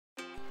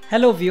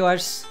Hello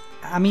viewers,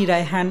 আমি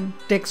Raihan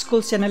take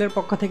school চ্যানেলের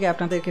পক্ষ থেকে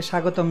আপনাদেরকে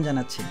স্বাগতম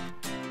জানাচ্ছি।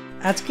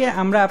 আজকে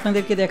আমরা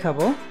আপনাদেরকে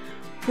দেখাবো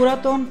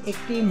পুরাতন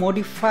একটি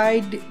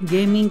মডিফাইড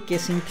গেমিং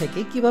কেসিং থেকে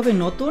কিভাবে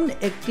নতুন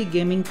একটি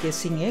গেমিং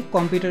কেসিংয়ে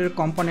কম্পিউটারের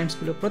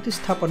কম্পোনেন্টসগুলো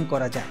প্রতিস্থাপন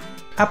করা যায়।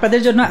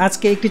 আপনাদের জন্য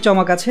আজকে একটি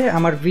চমক আছে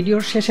আমার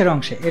ভিডিওর শেষের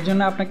অংশে। এর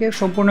জন্য আপনাকে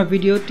সম্পূর্ণ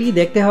ভিডিওটি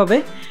দেখতে হবে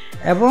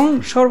এবং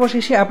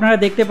সর্বশেষে আপনারা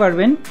দেখতে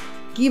পারবেন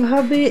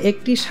কিভাবে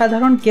একটি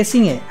সাধারণ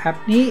কেসিংয়ে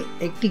আপনি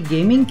একটি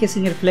গেমিং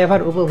কেসিংয়ের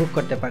ফ্লেভার উপভোগ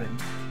করতে পারেন।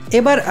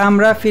 এবার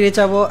আমরা ফিরে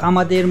যাব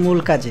আমাদের মূল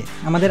কাজে।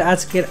 আমাদের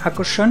আজকের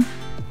আকর্ষণ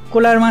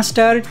কুলার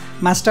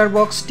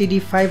মাস্টারবক্স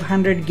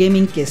TD500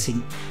 গেমিং কেসিং।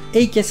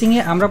 এই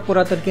কেসিংয়ে আমরা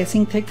পুরাতন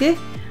কেসিং থেকে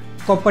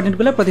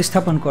কম্পোনেন্টগুলো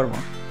প্রতিস্থাপন করব।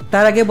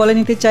 তার আগে বলে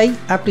নিতে চাই,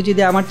 আপনি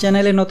যদি আমার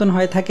চ্যানেলে নতুন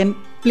হয়ে থাকেন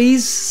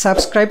please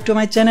subscribe to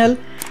my channel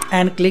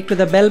and click to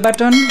the bell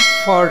button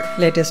for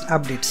latest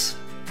updates.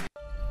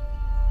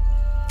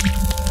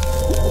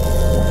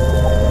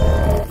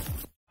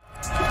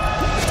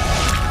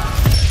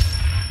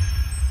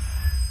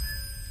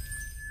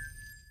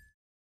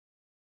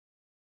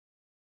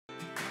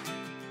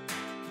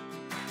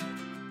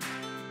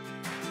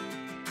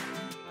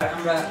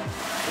 আমরা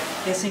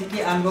কেসিংটি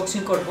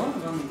আনবক্সিং করব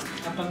এবং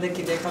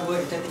আপনাদেরকে দেখাবো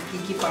এটাতে কি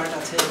কি পার্ট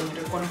আছে এবং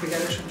এটার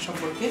কনফিগারেশন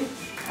সম্পর্কে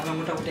আমরা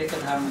মোটামুটি একটা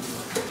ধারণা দেব।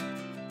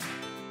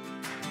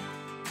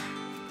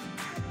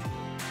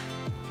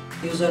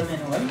 ইউজার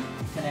ম্যানুয়াল,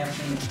 এখানে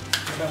আপনি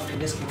মোটামুটি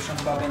ডেসক্রিপশন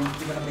পাবেন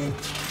কীভাবে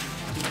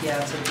কী কী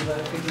আছে,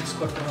 কীভাবে ফিটিংস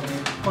করতে হবে,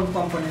 কোন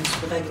কম্পোনেন্টস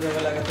কোথায় কীভাবে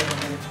লাগাতে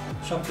হবে,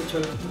 সব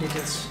কিছুর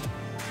ডিটেলস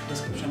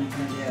ডেসক্রিপশন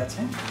এখানে দেওয়া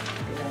আছে।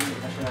 এটা আমি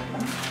পাশে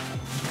রাখলাম।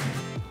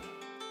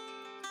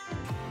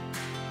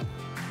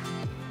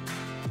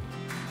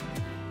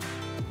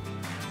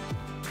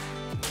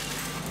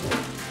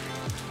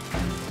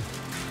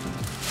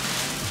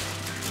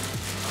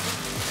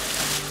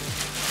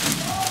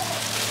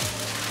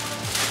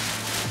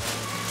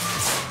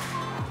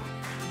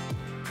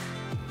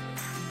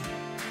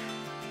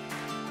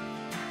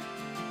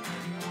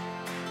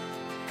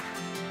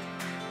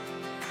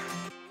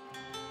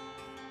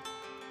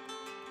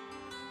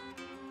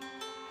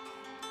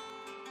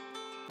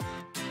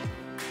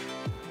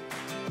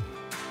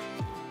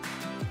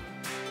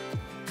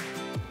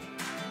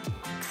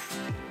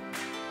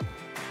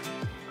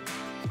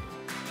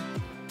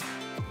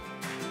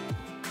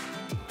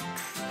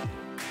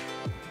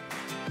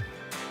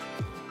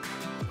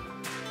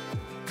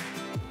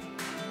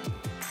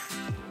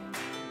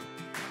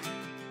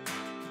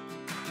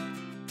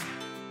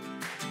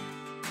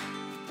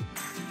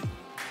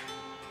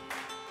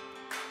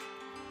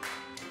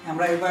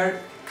 আমরা এবার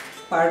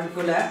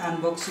পার্টগুলো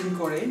আনবক্সিং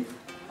করে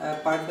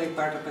পার্ট বাই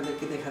পার্ট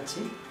আপনাদেরকে দেখাচ্ছি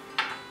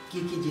কি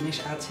কি জিনিস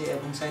আছে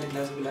এবং সাইড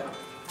গ্লাসগুলো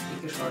কি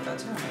কি শর্ট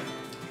আছে আমরা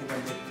এবার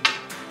দেখব।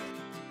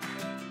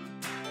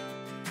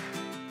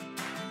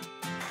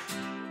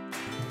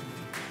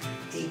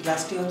 এই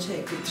গ্লাসটি হচ্ছে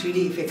একটি 3D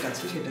ইফেক্ট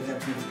আছে, সেটাতে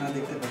আপনারা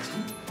দেখতে পাচ্ছেন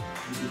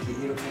এদিকে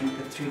এরকম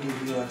একটা 3D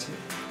ভিউ আছে।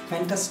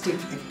 ফ্যান্টাস্টিক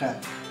একটা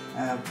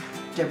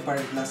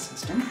tempered glass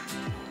system.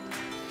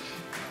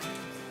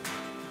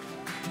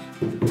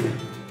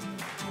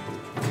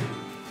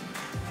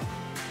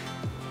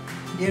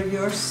 Dear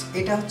viewers,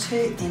 এটা হচ্ছে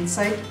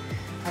ইনসাইড।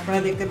 আপনারা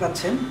দেখতে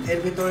পাচ্ছেন এর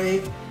ভিতরে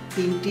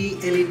 3টি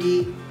LED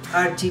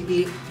RGB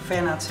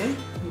ফ্যান আছে,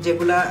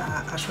 যেগুলা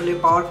আসলে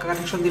পাওয়ার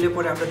কানেকশন দিলে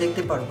পরে আমরা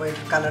দেখতে পারবো এর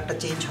কালারটা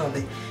চেঞ্জ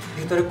হবে।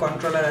 ভিতরে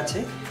কন্ট্রোলার আছে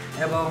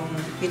এবং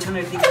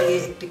পিছনের দিকে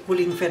একটি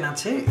কুলিং ফ্যান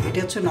আছে। এটা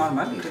হচ্ছে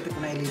নর্মাল, এটাতে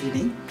কোনো LED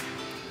নেই।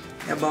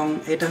 এবং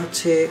এটা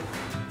হচ্ছে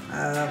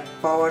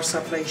পাওয়ার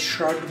সাপ্লাই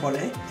শর্ট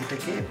বলে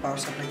এটাকে। পাওয়ার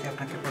সাপ্লাইকে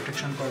আপনাকে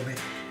প্রোটেকশন করবে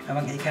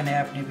এবং এখানে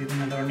আপনি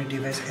বিভিন্ন ধরনের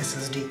ডিভাইস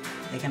SSD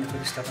এখানে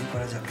প্রতিস্থাপন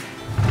করা যাবে।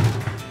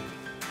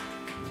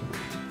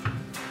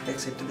 ব্যাক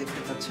সাইডটা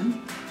দেখতে পাচ্ছেন,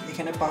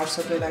 এখানে পাওয়ার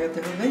সাপ্লাই লাগাতে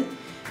হবে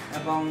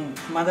এবং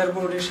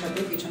মাদারবোর্ডের সাথে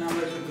পিছনে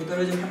আমরা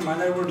ভিতরে যখন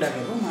মাদারবোর্ড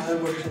লাগাবো,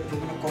 মাদারবোর্ডের সাথে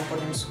বিভিন্ন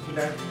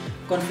কম্পোনেন্টসগুলোর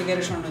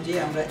কনফিগারেশন অনুযায়ী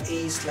আমরা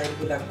এই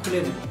স্লাইডগুলো খুলে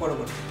নেব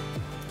পরবর্তী।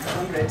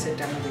 এখন রাইট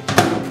সাইডটা আমরা দেখতে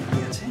কি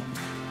আছে।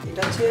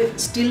 এটা হচ্ছে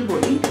স্টিল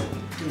বডি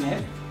টিনের,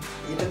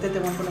 এটাতে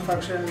তেমন কোনো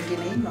ফাংশনালিটি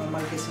নেই,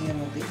 নর্মাল কেসিংয়ের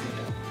মধ্যেই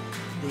এটা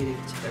দিয়ে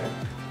রেখেছি।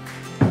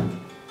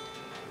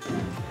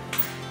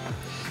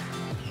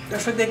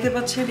 দর্শক দেখতে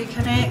পাচ্ছেন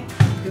এখানে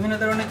বিভিন্ন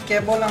ধরনের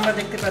কেবল আমরা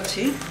দেখতে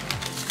পাচ্ছি।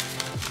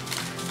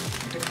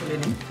 এটা খুলে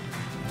নিই।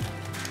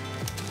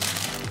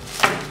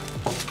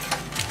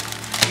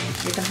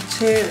 এটা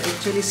হচ্ছে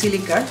অ্যাকচুয়ালি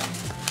সিলিকার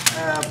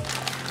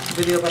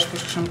ভিডিও বাষ্প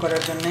শোষণ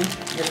করার জন্য।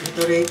 এর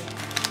ভিতরে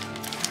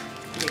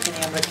এখানে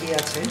আমরা কি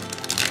আছে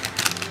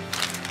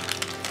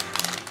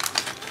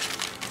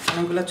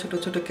অনেকগুলো ছোট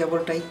ছোট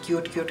কেবলটাই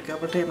কিউট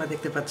কেবলটাই আমরা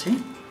দেখতে পাচ্ছি।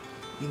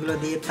 এগুলো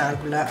দিয়ে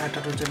তারগুলা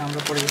আটানোর জন্য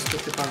আমরা পরে ইউজ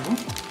করতে পারবো।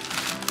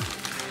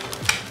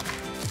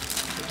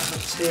 এটা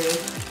হচ্ছে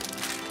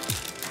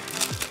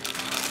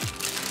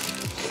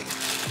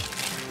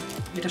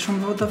এটা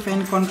সম্ভবত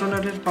ফ্যান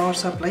কন্ট্রোলারের পাওয়ার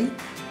সাপ্লাই।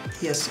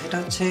 ইয়েস, এটা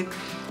হচ্ছে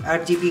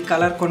RGB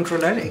কালার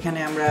কন্ট্রোলার। এখানে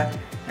আমরা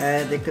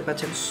দেখতে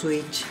পাচ্ছেন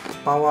সুইচ,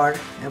 পাওয়ার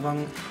এবং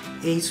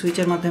এই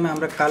সুইচের মাধ্যমে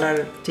আমরা কালার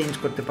চেঞ্জ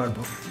করতে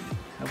পারবো।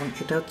 এবং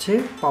এটা হচ্ছে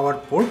পাওয়ার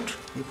পোর্ট,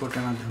 এই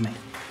পোর্টের মাধ্যমে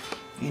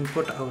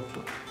ইনপুট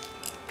আউটপুট।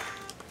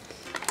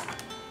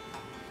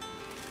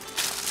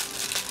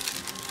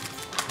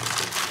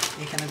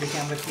 এখানে দেখি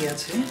আমরা কি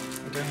আছে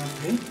এটার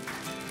মধ্যে।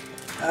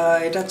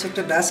 এটা হচ্ছে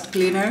একটা ডাস্ট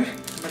ক্লিনার,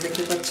 আমরা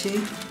দেখতে পাচ্ছি।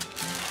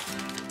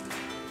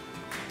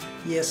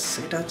 ইয়েস,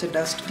 এটা হচ্ছে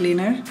ডাস্ট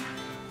ক্লিনার।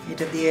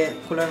 এটা দিয়ে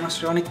কুলার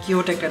মাস্টার অনেক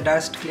কিউট একটা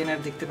ডাস্ট ক্লিনার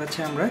দেখতে পাচ্ছি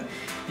আমরা।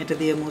 এটা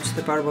দিয়ে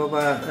মুছতে পারবো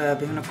বা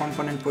বিভিন্ন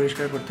কম্পোনেন্ট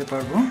পরিষ্কার করতে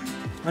পারবো।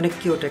 অনেক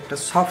কিউট একটা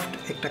সফট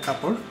একটা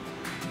কাপড়।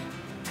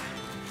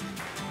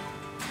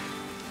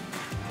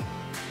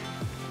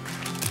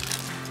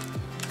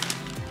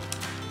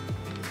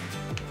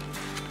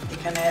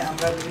 এখানে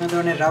আমরা বিভিন্ন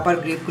ধরনের রাবার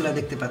গ্রিপগুলো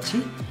দেখতে পাচ্ছি।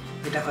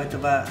 এটা হয়তো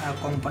বা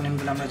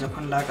কম্পোনেন্টগুলো আমরা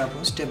যখন লাগাবো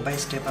স্টেপ বাই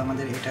স্টেপ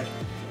আমাদের এটার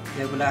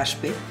যেগুলো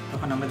আসবে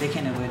তখন আমরা দেখে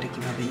নেব এটা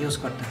কিভাবে ইউজ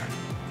করতে হয়।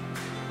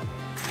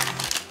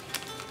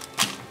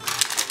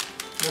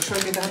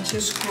 দর্শক, এটা হচ্ছে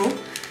স্ক্রু।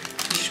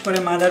 বিশেষ করে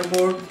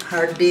motherboard,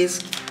 hard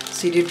disk,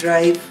 CD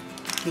drive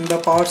কিংবা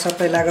পাওয়ার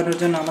সাপ্লাই লাগানোর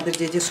জন্য আমাদের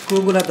যে যে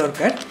স্ক্রুগুলো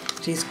দরকার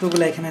সেই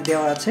স্ক্রুগুলো এখানে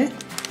দেওয়া আছে।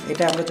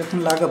 এটা আমরা যখন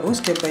লাগাবো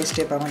স্টেপ বাই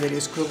স্টেপ আমাদের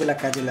এই স্ক্রুগুলো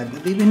কাজে লাগবে।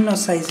 বিভিন্ন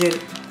সাইজের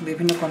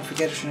বিভিন্ন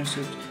কনফিগারেশনের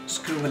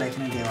স্ক্রুগুলো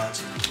এখানে দেওয়া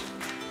আছে।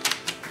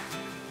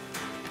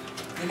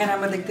 এখানে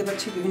আমরা দেখতে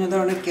পাচ্ছি বিভিন্ন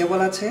ধরনের কেবল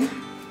আছে।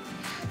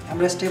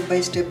 আমরা স্টেপ বাই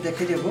স্টেপ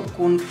দেখে যাব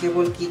কোন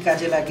কেবল কি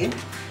কাজে লাগে।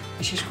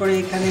 বিশেষ করে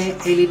এখানে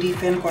এলইডি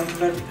ফ্যান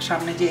কন্ট্রোলার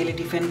সামনে যে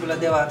এলইডি ফ্যানগুলো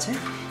দেওয়া আছে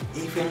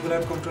এই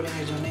ফ্যানগুলোর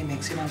কন্ট্রোলিংয়ের জন্যই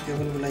ম্যাক্সিমাম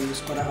কেবলগুলো ইউজ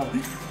করা হবে।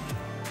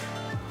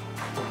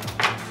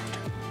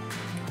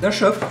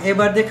 দর্শক,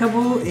 এবার দেখাবো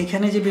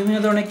এখানে যে বিভিন্ন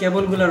ধরনের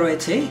কেবলগুলো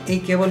রয়েছে এই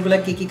কেবলগুলো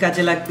কি কি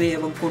কাজে লাগবে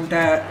এবং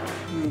কোনটা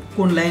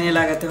কোন লাইনে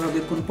লাগাতে হবে,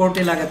 কোন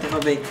পোর্টে লাগাতে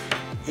হবে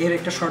এর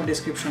একটা শর্ট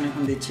ডেসক্রিপশন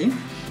এখন দিচ্ছি।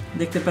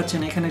 দেখতে পাচ্ছেন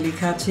এখানে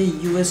লেখা আছে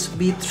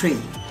USB 3,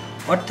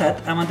 অর্থাৎ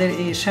আমাদের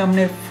এই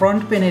সামনের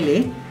ফ্রন্ট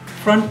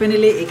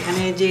প্যানেলে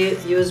এখানে যে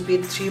USB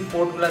 3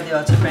 পোর্টগুলো দেওয়া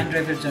আছে পেন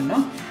ড্রাইভের জন্য,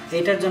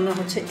 এটার জন্য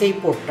হচ্ছে এই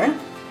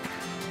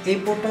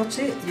পোর্টটা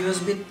হচ্ছে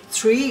USB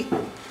 3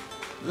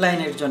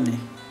 লাইনের জন্য,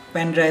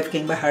 পেন ড্রাইভ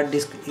কিংবা হার্ড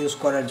ডিস্ক ইউজ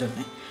করার জন্য।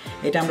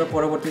 এটা আমরা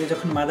পরবর্তীতে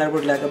যখন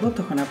মাদারবোর্ড লাগাবো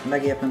তখন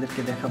লাগিয়ে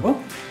আপনাদেরকে দেখাবো।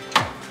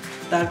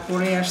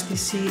 তারপরে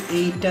আসতেছি,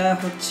 এইটা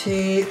হচ্ছে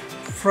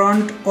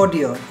ফ্রন্ট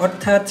অডিও,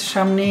 অর্থাৎ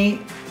সামনে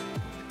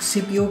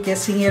CPU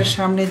কেসিংয়ের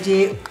সামনে যে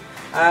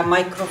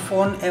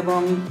মাইক্রোফোন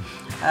এবং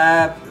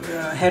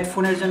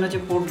হেডফোনের জন্য যে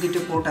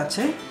দুটো পোর্ট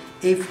আছে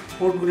এই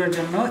পোর্টগুলোর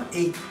জন্য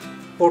এই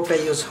পোর্টটা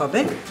ইউজ হবে,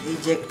 এই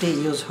জ্যাকটি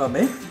ইউজ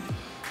হবে।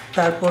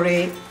 তারপরে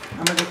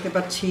আমরা দেখতে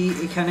পাচ্ছি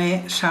এখানে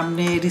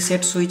সামনে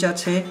রিসেট সুইচ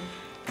আছে,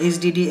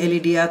 HDD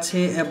LED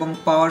আছে এবং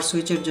পাওয়ার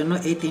সুইচের জন্য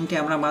এই তিনটে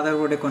আমরা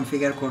মাদারবোর্ডে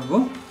কনফিগার করব।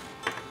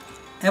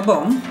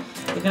 এবং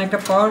এখানে একটা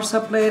পাওয়ার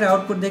সাপ্লাইয়ের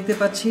আউটপুট দেখতে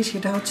পাচ্ছি,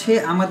 সেটা হচ্ছে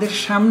আমাদের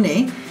সামনে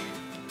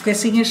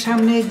কেসিংয়ের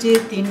সামনে যে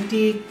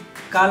তিনটি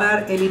কালার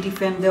LED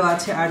ফ্যান দেওয়া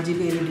আছে,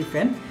 RGB LED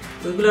ফ্যান,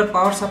 ওইগুলোর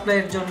পাওয়ার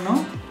সাপ্লাইয়ের জন্য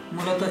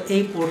মূলত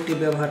এই পোর্টটি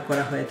ব্যবহার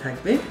করা হয়ে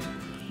থাকবে।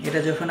 এটা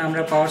যখন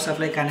আমরা পাওয়ার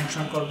সাপ্লাই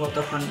কানেকশন করব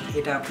তখন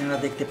এটা আপনারা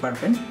দেখতে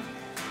পারবেন।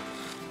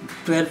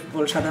 12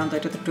 ভোল্ট, সাধারণত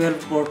এটাতে 12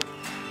 ভোল্ট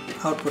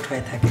আউটপুট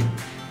হয়ে থাকে।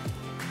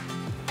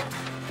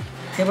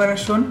 এবার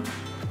আসুন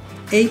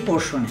এই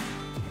পোর্শনে,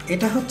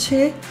 এটা হচ্ছে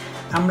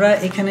আমরা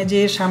এখানে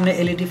যে সামনে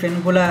LED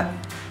ফ্যানগুলা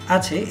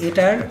আছে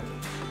এটার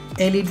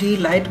LED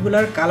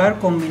লাইটগুলার কালার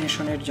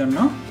কম্বিনেশনের জন্য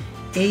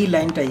এই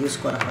লাইনটা ইউজ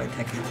করা হয়ে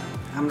থাকে।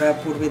 আমরা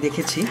পূর্বে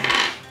দেখেছি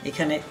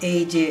এখানে এই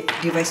যে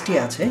ডিভাইসটি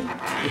আছে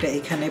এটা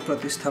এখানে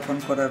প্রতিস্থাপন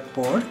করার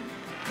পর,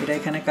 এটা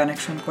এখানে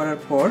কানেকশন করার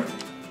পর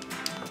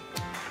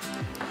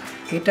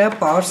এটা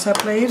পাওয়ার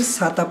সাপ্লাইয়ের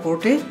সাতা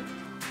পোর্টে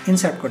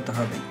ইনসার্ট করতে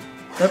হবে।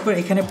 তারপর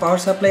এখানে পাওয়ার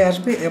সাপ্লাই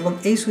আসবে এবং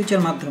এই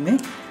সুইচের মাধ্যমে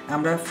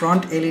আমরা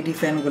ফ্রন্ট LED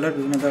ফ্যানগুলোর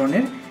বিভিন্ন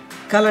ধরনের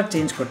কালার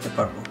চেঞ্জ করতে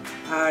পারবো।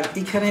 আর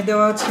এখানে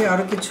দেওয়া আছে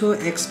আরও কিছু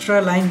এক্সট্রা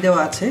লাইন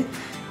দেওয়া আছে,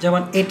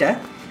 যেমন এটা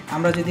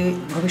আমরা যদি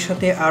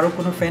ভবিষ্যতে আরও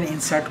কোনো ফ্যান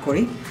ইনসার্ট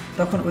করি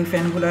তখন ওই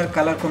ফ্যানগুলোর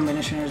কালার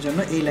কম্বিনেশনের জন্য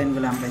এই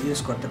লাইনগুলো আমরা ইউজ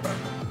করতে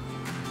পারবো।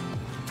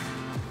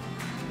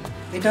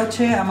 এটা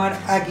হচ্ছে আমার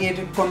আগের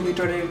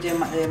কম্পিউটারের যে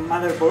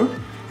মাদারবোর্ড,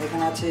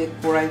 এখানে আছে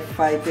Core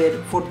i5-এর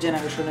 4th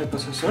জেনারেশনের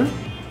প্রসেসর,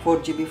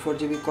 4GB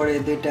করে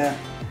 2টা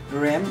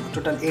র্যাম,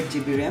 টোটাল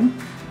 8GB র্যাম।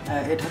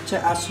 এটা হচ্ছে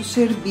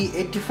Asus'ের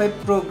B85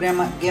 Pro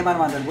গেমার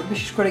মাদারবোর্ড।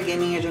 বিশেষ করে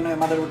গেমিংয়ের জন্য এই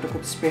মাদারবোর্ডটা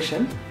খুব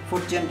স্পেশাল,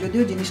 4th জেন,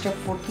 যদিও জিনিসটা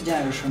 4th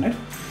জেনারেশনের।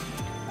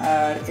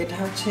 আর এটা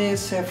হচ্ছে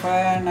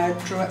Sapphire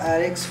Nitro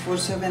RX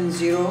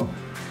 470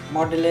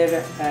 মডেলের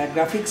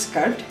graphics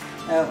card,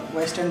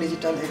 western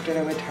digital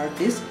 1TB hard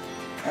disk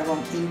এবং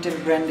ইন্টেল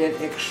ব্র্যান্ডের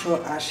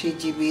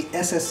 180GB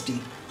SSD।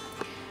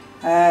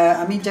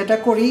 আমি যেটা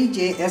করি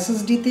যে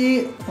SSDতে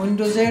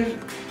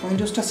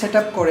উইন্ডোজটা সেট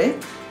আপ করে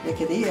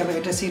রেখে দিই এবং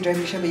এটা সি ড্রাইভ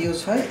হিসেবে ইউজ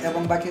হয়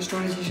এবং বাকি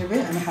স্টোরেজ হিসেবে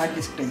আমি হার্ড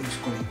ডিস্কটা ইউজ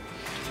করি।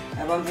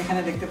 এবং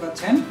এখানে দেখতে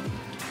পাচ্ছেন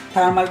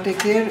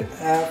থার্মালটেকের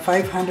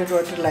 500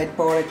 ওয়াটের লাইট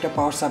পাওয়ার একটা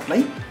পাওয়ার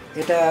সাপ্লাই।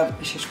 এটা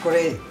বিশেষ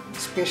করে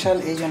স্পেশাল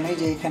এই জন্যই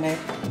যে এখানে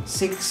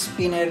 6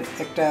 পিনের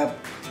একটা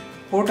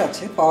পোর্ট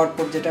আছে, পাওয়ার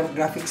পোর্ট, যেটা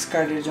গ্রাফিক্স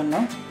কার্ডের জন্য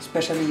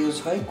স্পেশালি ইউজ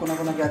হয়।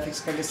 কোনো গ্রাফিক্স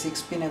কার্ডে 6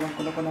 পিন এবং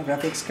কোনো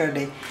গ্রাফিক্স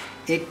কার্ডে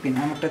 8 পিন,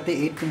 আমারটাতে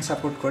 8 পিন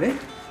সাপোর্ট করে।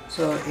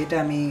 সো এটা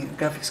আমি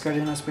গ্রাফিক্স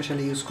কার্ডের জন্য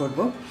স্পেশালি ইউজ করব।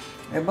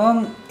 এবং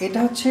এটা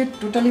হচ্ছে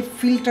টোটালি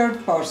ফিল্টার্ড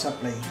পাওয়ার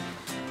সাপ্লাই।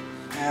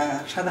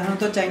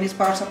 সাধারণত চাইনিজ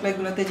পাওয়ার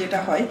সাপ্লাইগুলোতে যেটা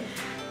হয়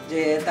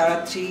যে তারা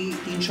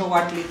 300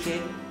 ওয়াট লিখে,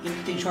 কিন্তু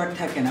 300 ওয়াট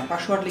থাকে না,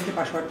 500 ওয়াট লিখে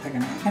 500 ওয়াট থাকে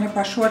না। এখানে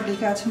 500 ওয়াট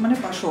লিখে আছে মানে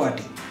 500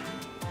 ওয়াটই।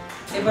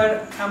 এবার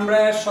আমরা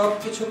সব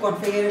কিছু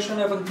কনফিগারেশন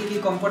এবং কী কী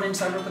কম্পোনেন্টস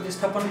আমরা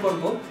প্রতিস্থাপন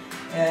করব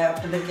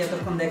আপনাদেরকে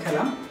এতক্ষণ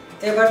দেখালাম।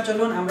 এবার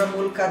চলুন আমরা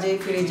মূল কাজে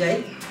ফিরে যাই।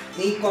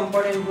 এই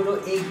কম্পোনেন্টগুলো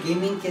এই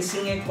গেমিং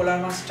কেসিংয়ে কুলার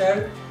মাস্টার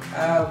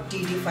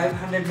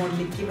TD500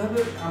 মডেলে কীভাবে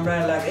আমরা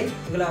লাগাই,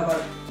 এগুলো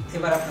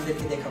এবার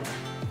আপনাদেরকে দেখাবো।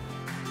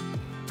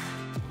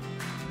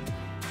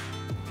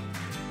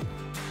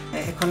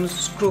 এখন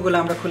স্ক্রুগুলো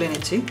আমরা খুলে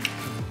নিচ্ছি।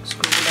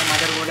 স্ক্রুগুলো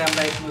মাদারবোর্ডে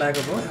আমরা এখন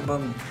লাগাবো এবং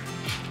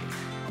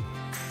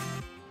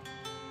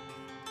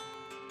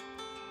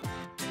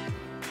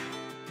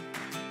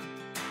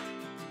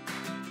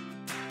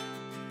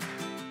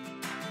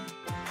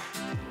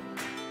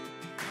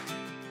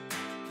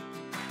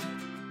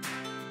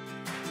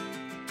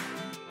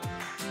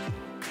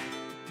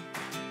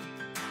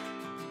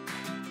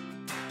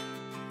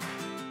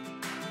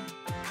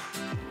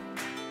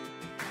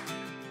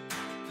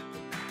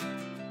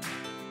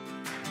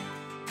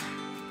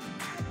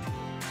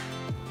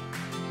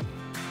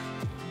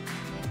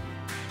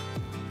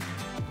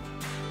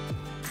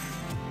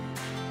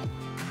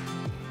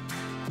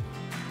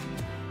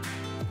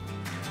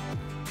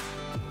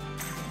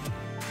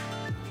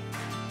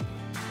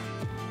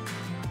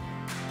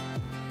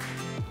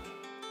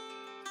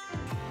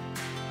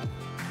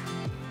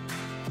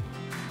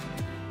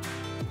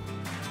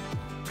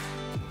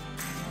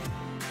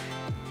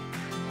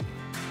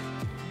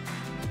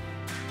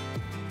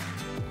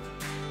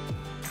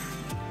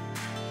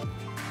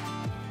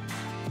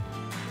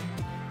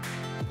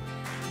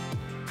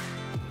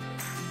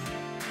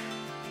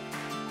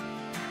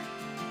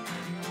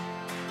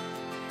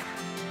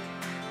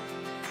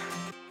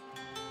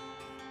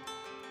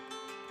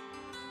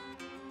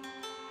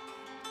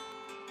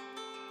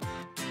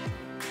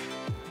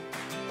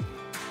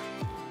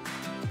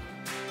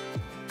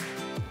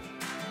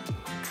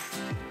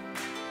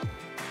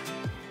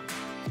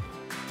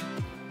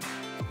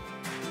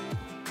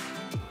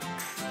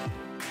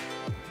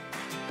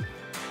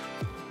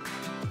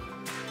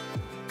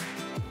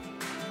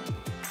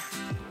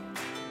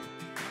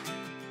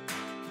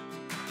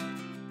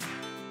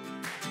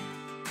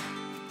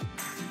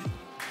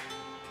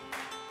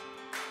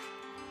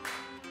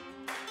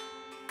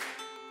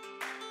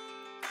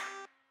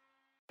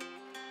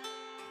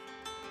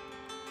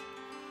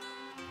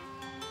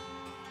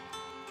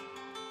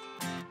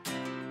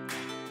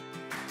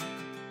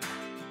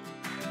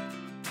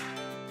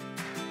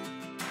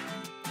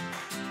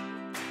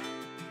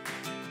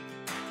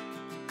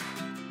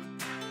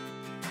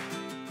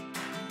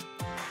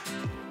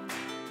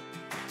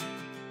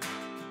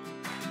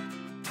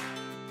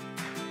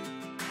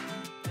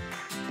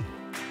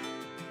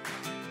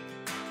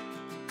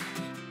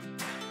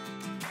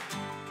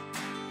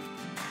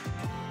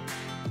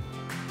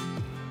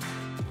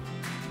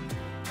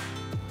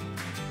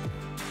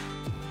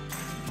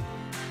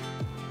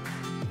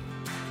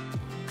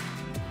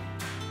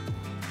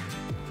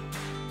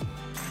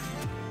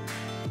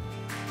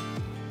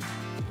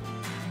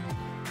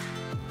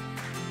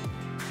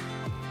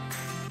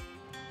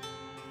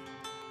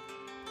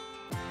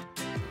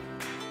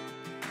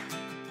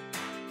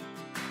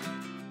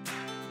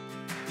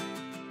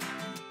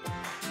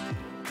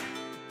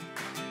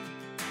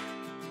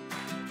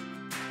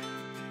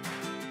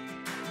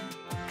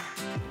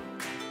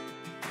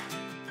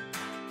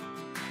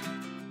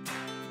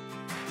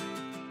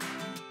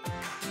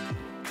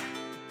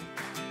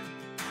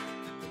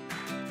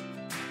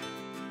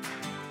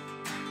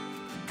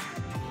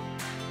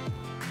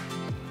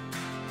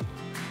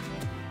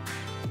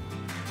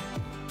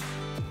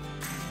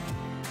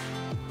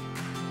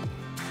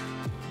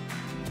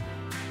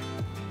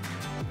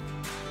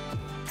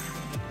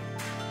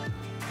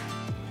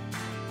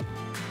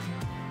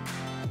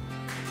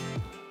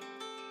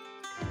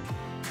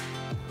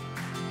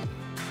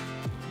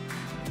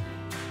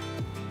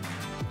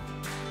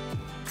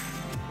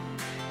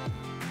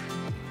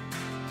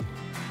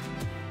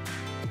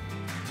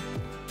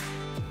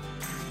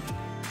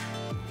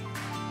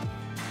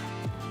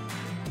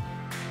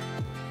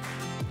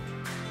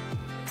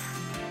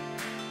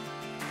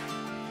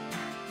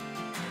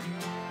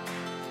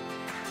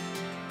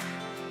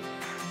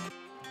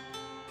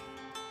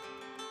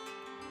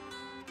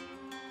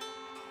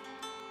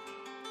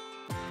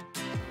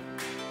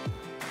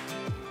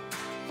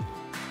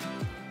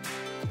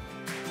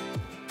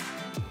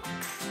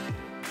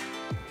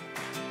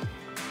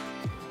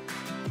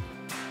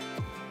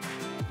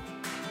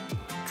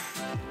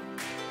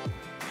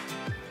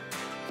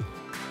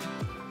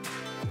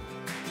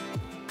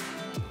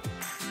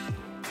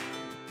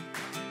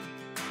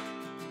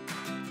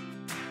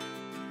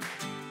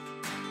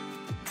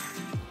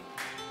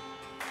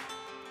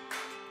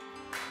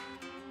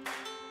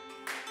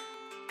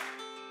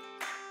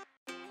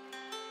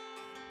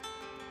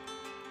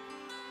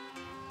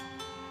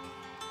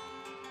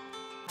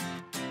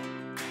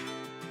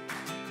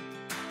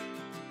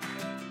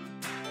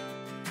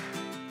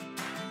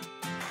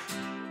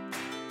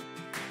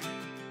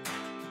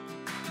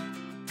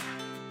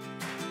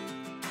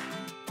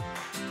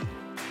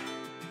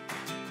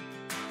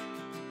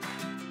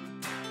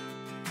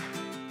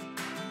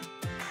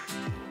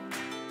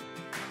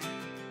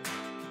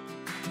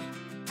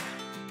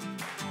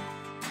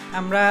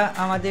আমরা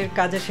আমাদের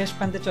কাজের শেষ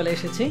প্রান্তে চলে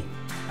এসেছি।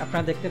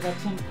 আপনারা দেখতে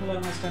পাচ্ছেন কুলার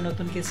মাস্টার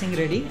নতুন কেসিং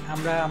রেডি।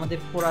 আমরা আমাদের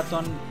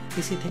পুরাতন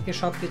পিসি থেকে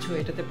সব কিছু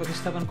এটাতে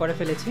প্রতিস্থাপন করে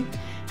ফেলেছি।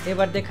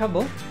 এবার দেখাবো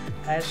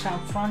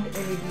ফ্রন্ট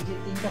এলইডি যে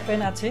 3টা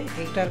ফ্যান আছে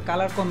এটার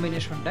কালার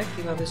কম্বিনেশনটা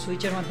কিভাবে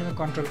সুইচের মাধ্যমে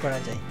কন্ট্রোল করা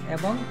যায়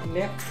এবং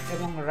লেফট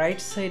এবং রাইট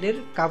সাইডের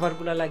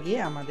কাভারগুলো লাগিয়ে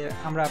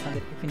আমরা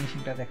আপনাদেরকে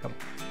ফিনিশিংটা দেখাবো।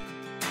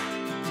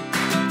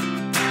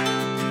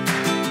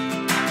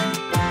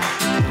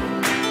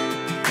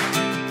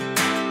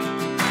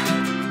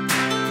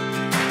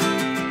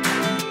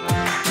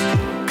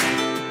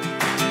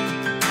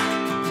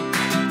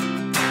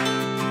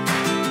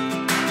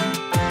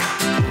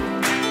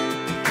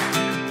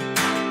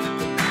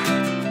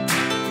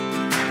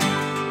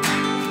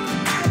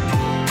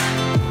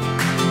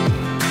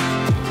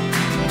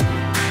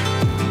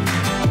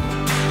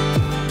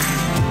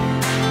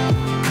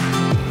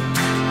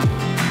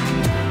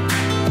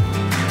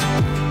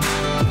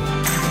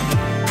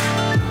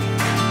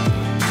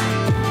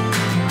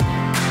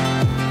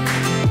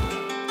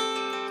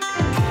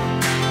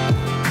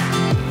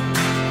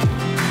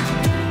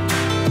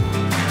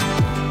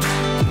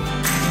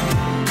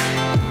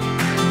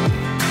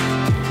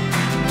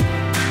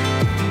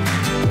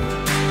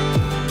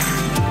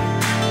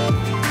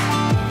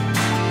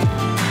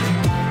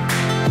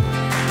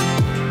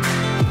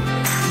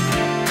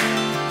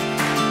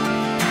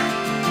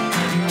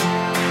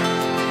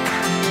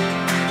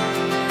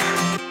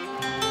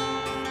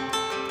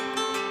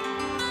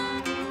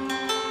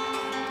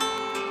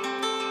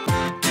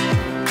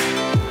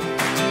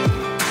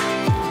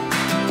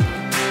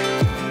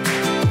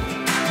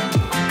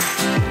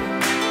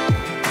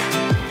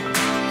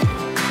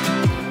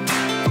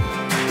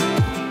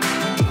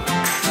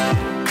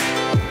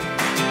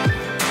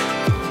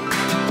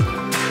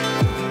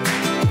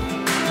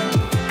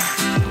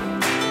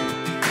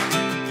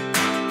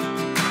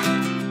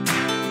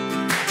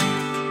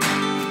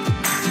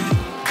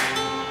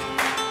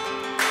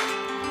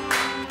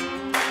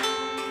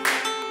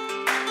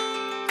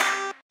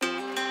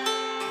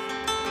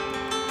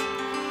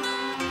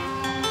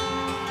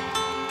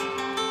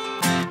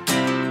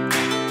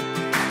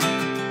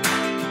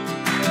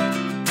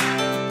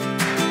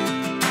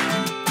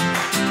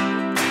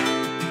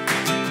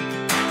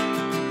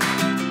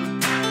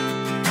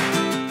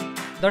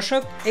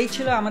 দর্শক, এই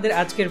ছিল আমাদের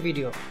আজকের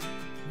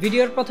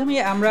ভিডিওর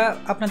প্রথমেই আমরা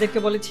আপনাদেরকে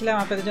বলেছিলাম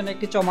আপনাদের জন্য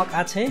একটি চমক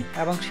আছে,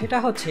 এবং সেটা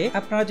হচ্ছে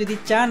আপনারা যদি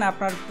চান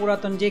আপনার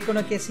পুরাতন যে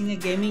কোনো কেসিংয়ে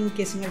গেমিং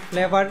কেসিংয়ের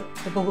ফ্লেভার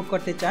উপভোগ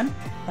করতে চান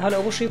তাহলে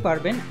অবশ্যই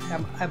পারবেন,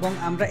 এবং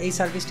আমরা এই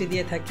সার্ভিসটি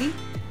দিয়ে থাকি।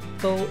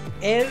 তো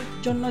এর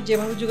জন্য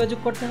যেভাবে যোগাযোগ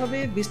করতে হবে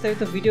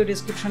বিস্তারিত ভিডিও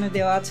ডেসক্রিপশনে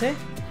দেওয়া আছে।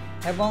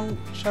 এবং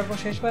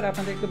সর্বশেষবার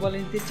আপনাদেরকে বলে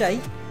নিতে চাই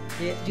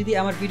যে যদি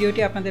আমার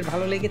ভিডিওটি আপনাদের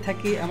ভালো লেগে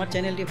থাকে, আমার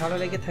চ্যানেলটি ভালো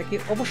লেগে থাকে,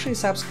 অবশ্যই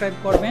সাবস্ক্রাইব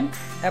করবেন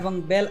এবং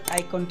বেল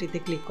আইকনটিতে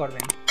ক্লিক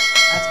করবেন।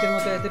 আজকের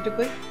মতো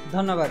এতটুকুই,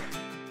 ধন্যবাদ।